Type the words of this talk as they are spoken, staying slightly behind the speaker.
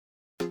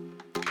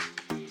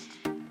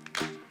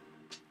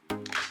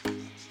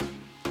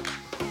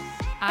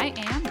I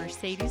am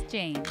Mercedes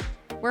Jane.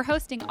 We're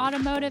hosting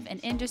automotive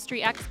and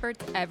industry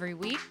experts every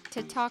week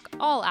to talk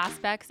all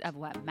aspects of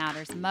what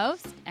matters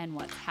most and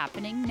what's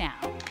happening now.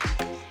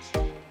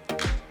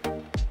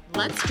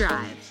 Let's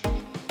drive.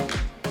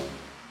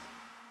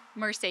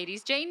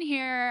 Mercedes Jane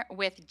here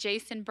with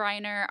Jason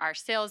Bryner, our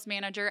sales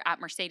manager at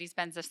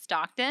Mercedes-Benz of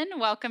Stockton.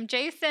 Welcome,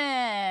 Jason.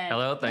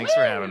 Hello, thanks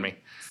for having me.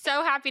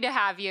 So happy to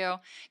have you.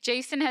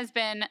 Jason has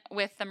been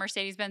with the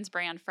Mercedes-Benz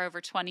brand for over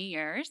 20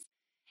 years.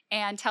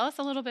 And tell us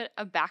a little bit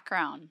of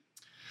background.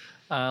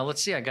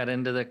 Let's see, I got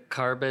into the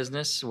car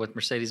business with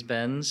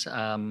Mercedes-Benz. It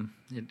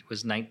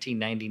was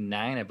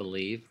 1999, I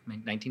believe,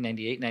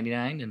 1998,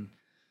 99,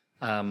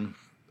 and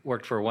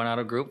worked for One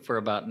Auto Group for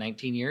about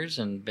 19 years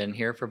and been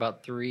here for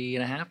about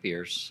 3.5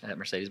 years at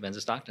Mercedes-Benz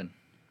of Stockton.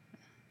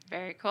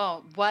 Very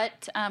cool.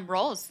 What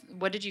roles?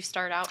 What did you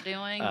start out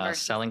doing?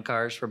 Selling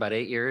cars for about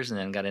 8 years and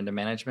then got into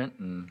management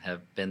and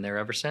have been there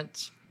ever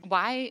since.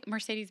 Why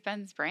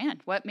Mercedes-Benz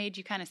brand? What made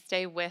you kind of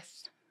stay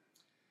with?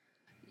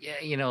 Yeah,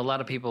 you know, a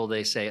lot of people,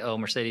 they say, oh,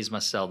 Mercedes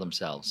must sell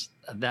themselves.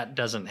 That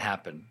doesn't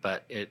happen,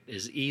 but it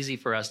is easy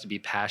for us to be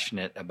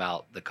passionate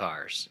about the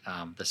cars.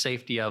 The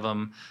safety of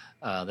them,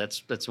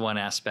 that's one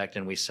aspect,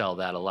 and we sell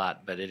that a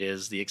lot, but it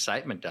is the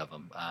excitement of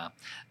them.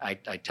 I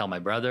tell my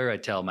brother, I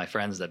tell my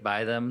friends that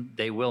buy them,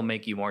 they will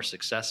make you more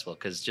successful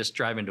because just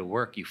driving to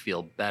work, you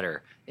feel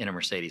better in a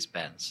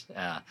Mercedes-Benz.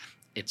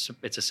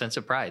 It's a sense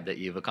of pride that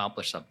you've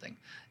accomplished something,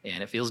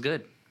 and it feels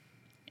good.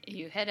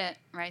 You hit it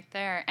right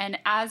there. And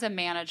as a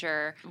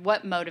manager,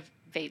 what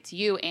motivates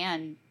you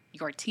and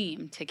your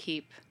team to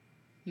keep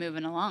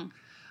moving along?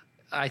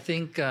 I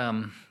think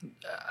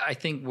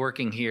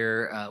working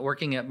here,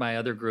 working at my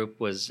other group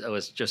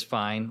was just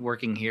fine.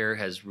 Working here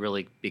has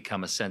really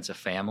become a sense of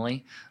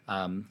family.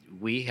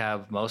 We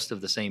have most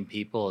of the same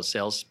people as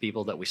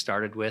salespeople that we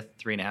started with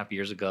 3.5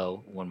 years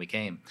ago when we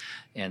came,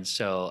 and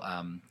so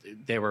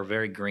they were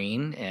very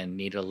green and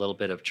needed a little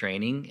bit of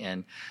training,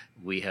 and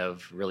we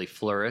have really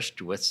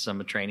flourished with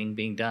some training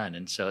being done.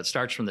 And so it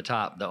starts from the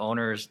top. The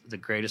owner is the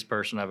greatest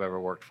person I've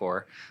ever worked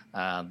for.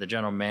 The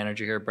general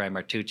manager here, Brian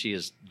Martucci,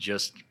 is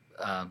just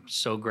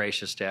so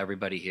gracious to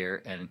everybody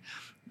here, and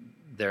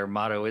their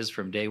motto is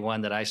from day one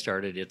that I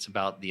started, it's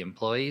about the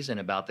employees and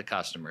about the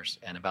customers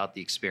and about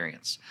the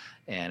experience.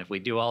 And if we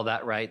do all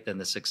that right, then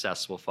the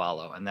success will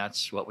follow. And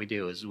that's what we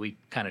do, is we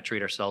kind of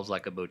treat ourselves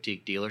like a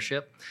boutique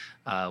dealership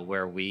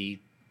where we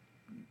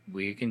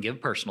can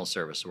give personal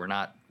service. We're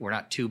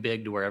not too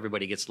big to where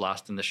everybody gets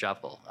lost in the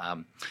shuffle.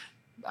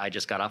 I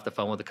just got off the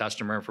phone with a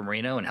customer from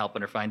Reno and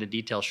helping her find a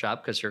detail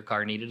shop because her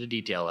car needed a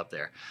detail up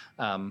there.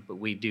 But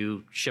we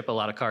do ship a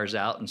lot of cars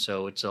out, and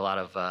so it's a lot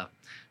of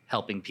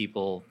helping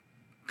people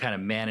kind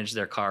of manage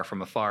their car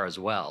from afar as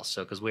well.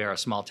 So because we are a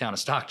small town of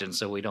Stockton,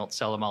 so we don't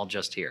sell them all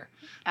just here.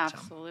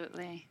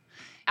 Absolutely.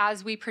 So.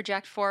 As we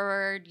project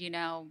forward, you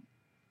know,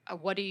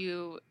 what do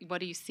you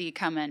see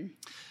coming?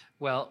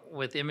 Well,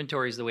 with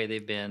inventories the way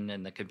they've been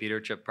and the computer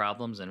chip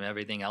problems and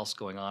everything else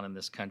going on in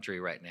this country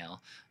right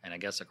now, and I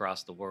guess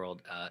across the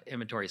world,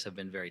 inventories have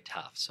been very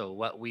tough. So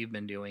what we've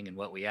been doing and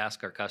what we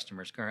ask our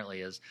customers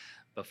currently is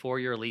before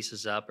your lease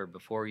is up or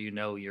before you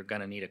know you're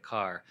going to need a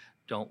car,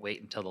 don't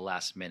wait until the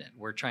last minute.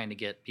 We're trying to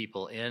get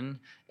people in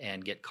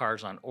and get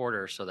cars on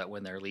order so that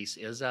when their lease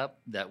is up,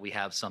 that we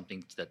have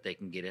something that they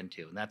can get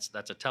into. And that's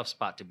a tough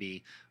spot to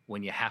be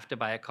when you have to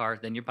buy a car,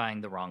 then you're buying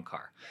the wrong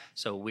car.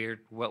 So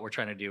what we're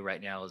trying to do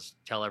right now is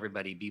tell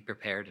everybody, be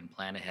prepared and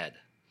plan ahead.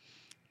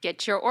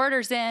 Get your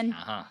orders in.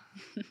 Uh-huh.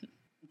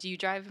 Do you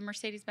drive a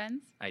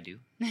Mercedes-Benz? I do.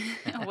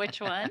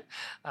 Which one?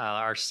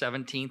 Our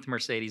 17th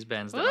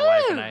Mercedes-Benz that Woo! my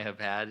wife and I have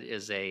had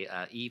is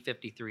a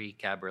E53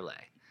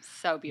 Cabriolet.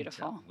 So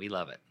beautiful. So we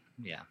love it.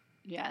 Yeah.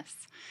 Yes.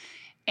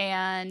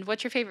 And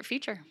what's your favorite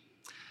feature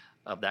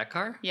of that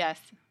car? Yes.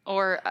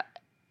 Or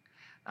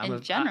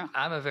in general.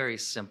 I'm a very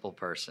simple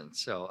person,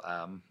 so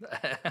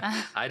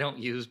I don't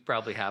use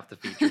probably half the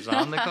features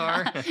on the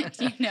car.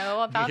 Do you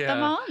know about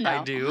them all? No.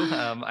 I do.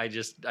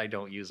 I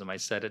don't use them. I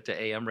set it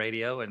to AM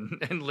radio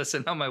and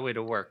listen on my way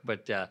to work.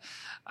 But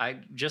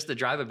just the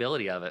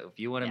drivability of it. If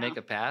you want to make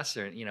a pass,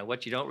 or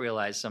what you don't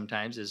realize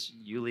sometimes is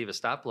you leave a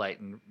stoplight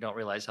and don't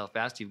realize how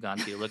fast you've gone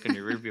till you look in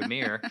your rearview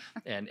mirror,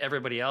 and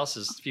everybody else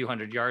is a few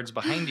hundred yards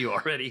behind you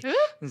already.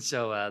 And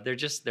so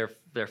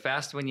they're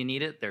fast when you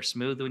need it. They're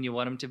smooth when you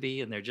want them to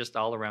be, and they're just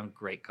all around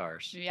great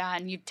cars. Yeah,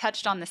 and you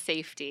touched on the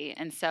safety.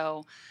 And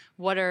so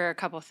what are a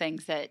couple of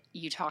things that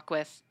you talk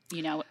with,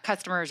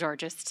 customers, or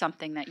just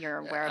something that you're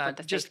aware of with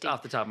the just safety?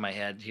 Off the top of my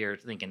head here,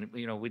 thinking,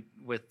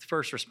 with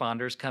first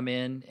responders come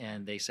in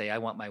and they say, I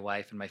want my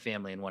wife and my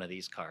family in one of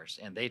these cars,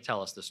 and they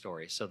tell us the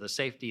story. So the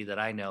safety that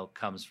I know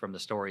comes from the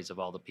stories of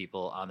all the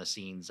people on the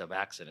scenes of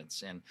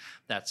accidents, and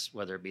that's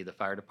whether it be the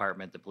fire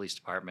department, the police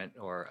department,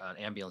 or an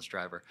ambulance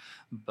driver.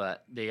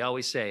 But they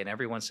always say, and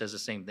everyone says the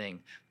same thing,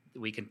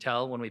 we can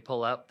tell when we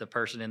pull up the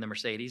person in the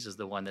Mercedes is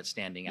the one that's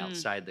standing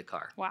outside the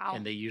car. Wow.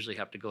 And they usually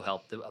have to go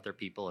help the other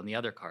people in the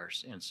other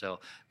cars. And so,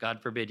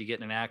 God forbid you get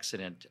in an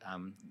accident,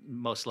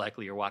 most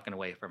likely you're walking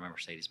away from a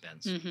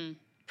Mercedes-Benz. Mm-hmm.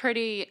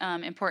 pretty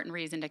important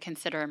reason to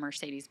consider a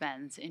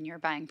Mercedes-Benz in your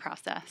buying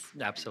process.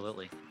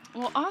 Absolutely.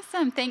 Well,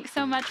 awesome. Thanks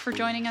so much for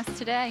joining us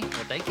today.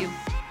 Well, thank you.